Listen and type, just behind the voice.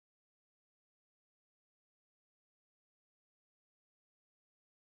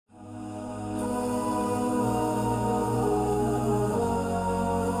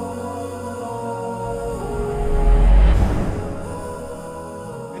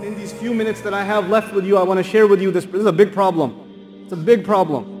And in these few minutes that I have left with you, I want to share with you this is a big problem. It's a big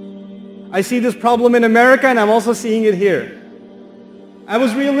problem. I see this problem in America and I'm also seeing it here. I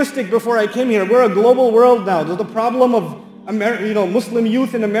was realistic before I came here. We're a global world now. The problem of Muslim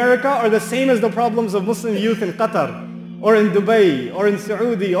youth in America are the same as the problems of Muslim youth in Qatar, or in Dubai, or in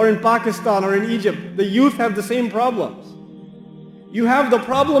Saudi, or in Pakistan, or in Egypt. The youth have the same problems. You have the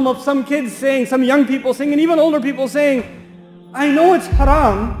problem of some kids saying, some young people saying, and even older people saying, I know it's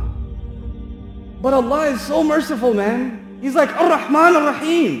haram, but Allah is so merciful, man. He's like Ar-Rahman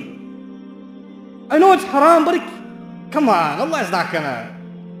Ar-Rahim. I know it's haram, but come on, Allah is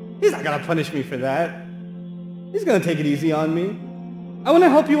He's not gonna punish me for that. He's gonna take it easy on me. I want to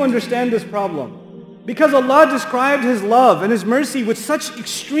help you understand this problem. Because Allah described His love and His mercy with such an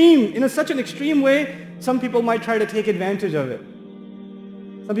extreme way, some people might try to take advantage of it.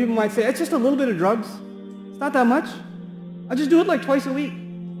 Some people might say, it's just a little bit of drugs. It's not that much. I just do it like twice a week.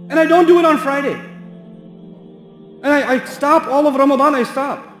 And I don't do it on Friday. And I stop all of Ramadan, I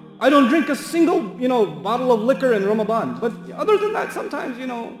stop. I don't drink a single, bottle of liquor in Ramadan. But other than that, sometimes,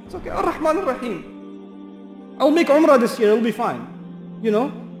 it's okay. Ar-Rahman Ar-Rahim. I'll make Umrah this year, it'll be fine.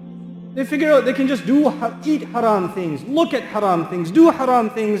 They figure out they can just eat haram things, look at haram things, do haram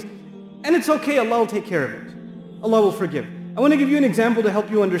things, and it's okay, Allah will take care of it. Allah will forgive. I want to give you an example to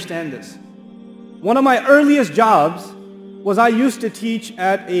help you understand this. One of my earliest jobs was I used to teach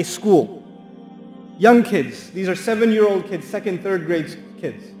at a school. Young kids. These are 7-year-old kids, 2nd, 3rd grade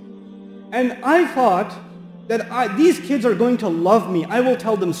kids. And I thought that these kids are going to love me. I will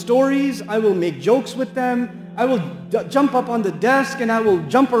tell them stories. I will make jokes with them. I will jump up on the desk and I will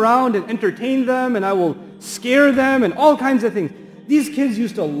jump around and entertain them and I will scare them and all kinds of things. These kids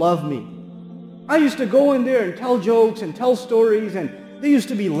used to love me. I used to go in there and tell jokes and tell stories and they used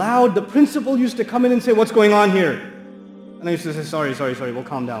to be loud. The principal used to come in and say, what's going on here? And I used to say, sorry, we'll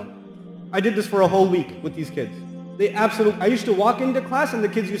calm down. I did this for a whole week with these kids. I used to walk into class and the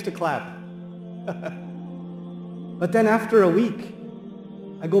kids used to clap. But then after a week,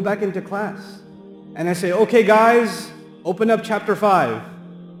 I go back into class and I say, okay guys, open up chapter 5.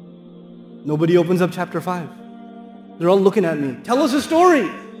 Nobody opens up chapter 5. They're all looking at me. Tell us a story.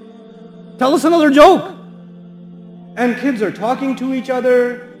 Tell us another joke. And kids are talking to each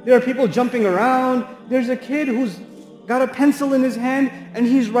other. There are people jumping around. There's a kid who's got a pencil in his hand and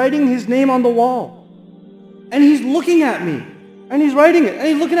he's writing his name on the wall. And he's looking at me and he's writing it. And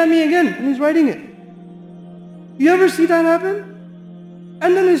he's looking at me again and he's writing it. You ever see that happen?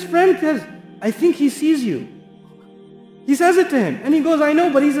 And then his friend says, I think he sees you. He says it to him. And he goes, I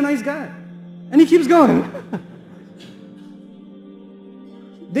know, but he's a nice guy. And he keeps going.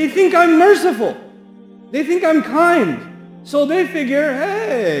 They think I'm merciful. They think I'm kind. So they figure,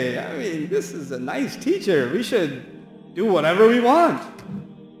 hey, this is a nice teacher. We should do whatever we want.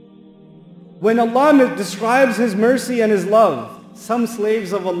 When Allah describes His mercy and His love, some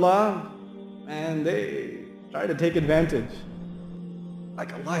slaves of Allah, and they try to take advantage.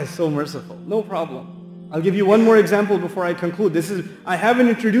 Like Allah is so merciful. No problem. I'll give you one more example before I conclude. I haven't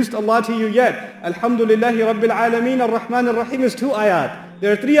introduced Allah to you yet. Alhamdulillahi Rabbil Alameen Ar-Rahman Ar-Rahim is 2 ayat.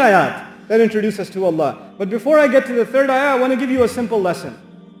 There are 3 ayat that introduce us to Allah. But before I get to the 3rd ayah, I want to give you a simple lesson.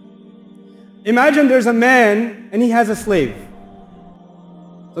 Imagine there's a man and he has a slave.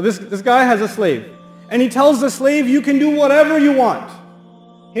 So this guy has a slave. And he tells the slave, you can do whatever you want.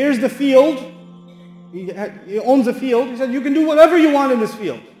 Here's the field. He owns a field. He said, you can do whatever you want in this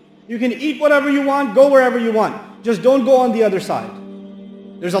field. You can eat whatever you want, go wherever you want. Just don't go on the other side.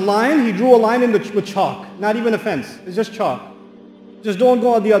 There's a line. He drew a line with chalk. Not even a fence. It's just chalk. Just don't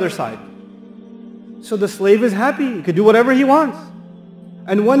go on the other side. So the slave is happy. He could do whatever he wants.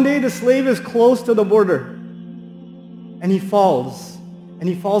 And one day the slave is close to the border. And he falls. And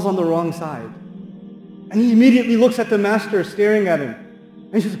he falls on the wrong side. And he immediately looks at the master staring at him.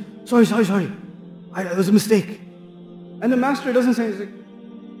 And he says, sorry. It was a mistake. And the master doesn't say anything.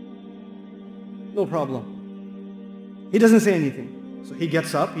 No problem. He doesn't say anything. So he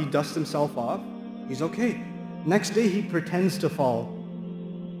gets up, he dusts himself off. He's okay. Next day he pretends to fall.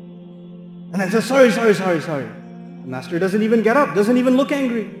 And then says, sorry. The master doesn't even get up, doesn't even look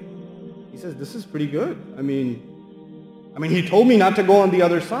angry. He says, this is pretty good. I mean, he told me not to go on the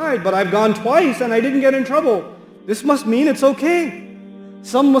other side, but I've gone twice and I didn't get in trouble. This must mean it's okay.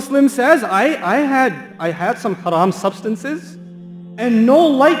 Some Muslim says, I had some haram substances and no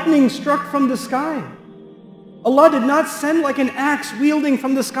lightning struck from the sky. Allah did not send like an axe wielding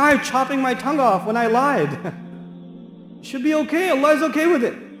from the sky chopping my tongue off when I lied. It should be okay. Allah is okay with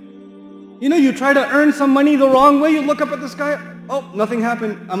it. You try to earn some money the wrong way, you look up at the sky, oh, nothing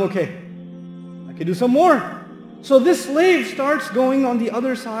happened, I'm okay. I can do some more. So this slave starts going on the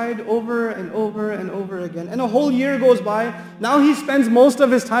other side over and over and over again. And a whole year goes by. Now he spends most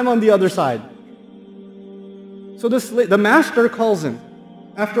of his time on the other side. So the master calls him.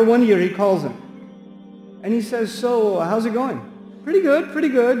 After 1 year, he calls him. And he says, so how's it going? Pretty good, pretty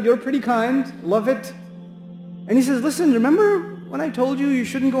good. You're pretty kind. Love it. And he says, listen, remember when I told you you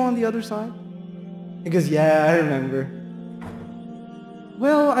shouldn't go on the other side? He goes, yeah, I remember.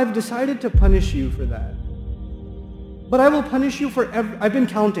 Well, I've decided to punish you for that. But I will punish you for I've been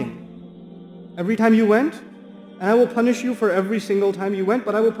counting. Every time you went, and I will punish you for every single time you went,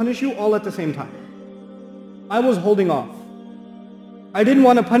 but I will punish you all at the same time. I was holding off. I didn't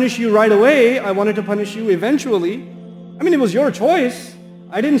want to punish you right away. I wanted to punish you eventually. I mean, it was your choice.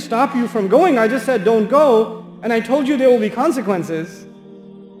 I didn't stop you from going. I just said, don't go. And I told you there will be consequences.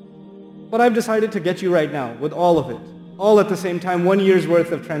 But I've decided to get you right now with all of it. All at the same time, 1 year's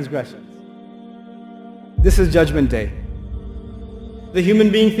worth of transgressions. This is Judgment Day. The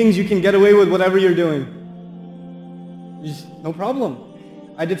human being thinks you can get away with whatever you're doing. No problem.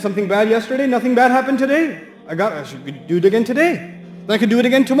 I did something bad yesterday, nothing bad happened today. I should do it again today. Then I could do it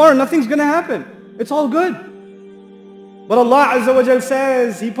again tomorrow, nothing's gonna happen. It's all good. But Allah Azza wa Jal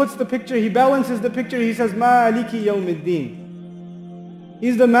says, He puts the picture, He balances the picture, He says, Maliki yawmiddin.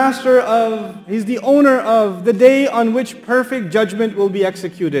 He's the master of, He's the owner of the day on which perfect judgment will be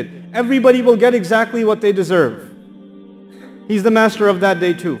executed. Everybody will get exactly what they deserve. He's the master of that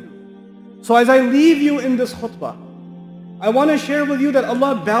day too. So as I leave you in this khutbah, I want to share with you that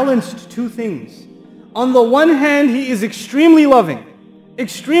Allah balanced two things. On the one hand, He is extremely loving,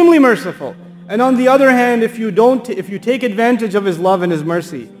 extremely merciful. And on the other hand, if you take advantage of His love and His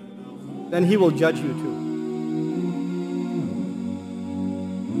mercy, then He will judge you too.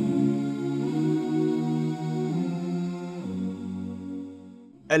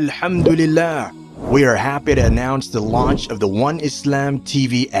 Alhamdulillah, we are happy to announce the launch of the One Islam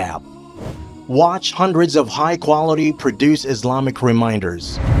TV app. Watch hundreds of high-quality produced Islamic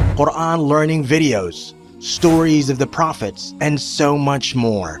reminders, Quran learning videos, stories of the prophets, and so much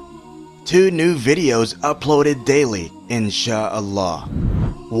more. 2 new videos uploaded daily, inshaAllah.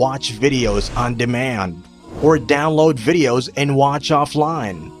 Watch videos on demand, or download videos and watch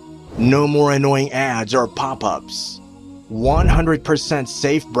offline. No more annoying ads or pop-ups. 100%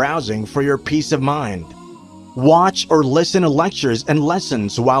 safe browsing for your peace of mind. Watch or listen to lectures and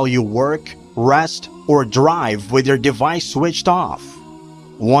lessons while you work, rest, or drive with your device switched off.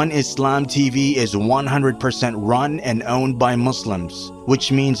 One Islam TV is 100% run and owned by Muslims,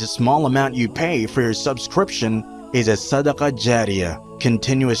 which means the small amount you pay for your subscription is a SADAQAH JARIYAH,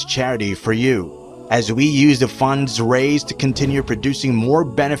 continuous charity for you, as we use the funds raised to continue producing more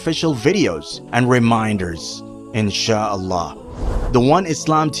beneficial videos and reminders, inshallah. The One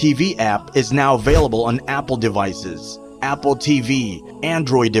Islam TV app is now available on Apple devices, Apple TV,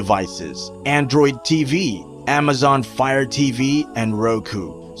 Android devices, Android TV, Amazon Fire TV, and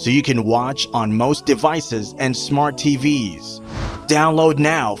Roku, so you can watch on most devices and smart TVs. Download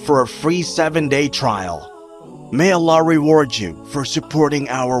now for a free 7-day trial. May Allah reward you for supporting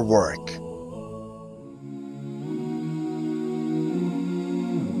our work.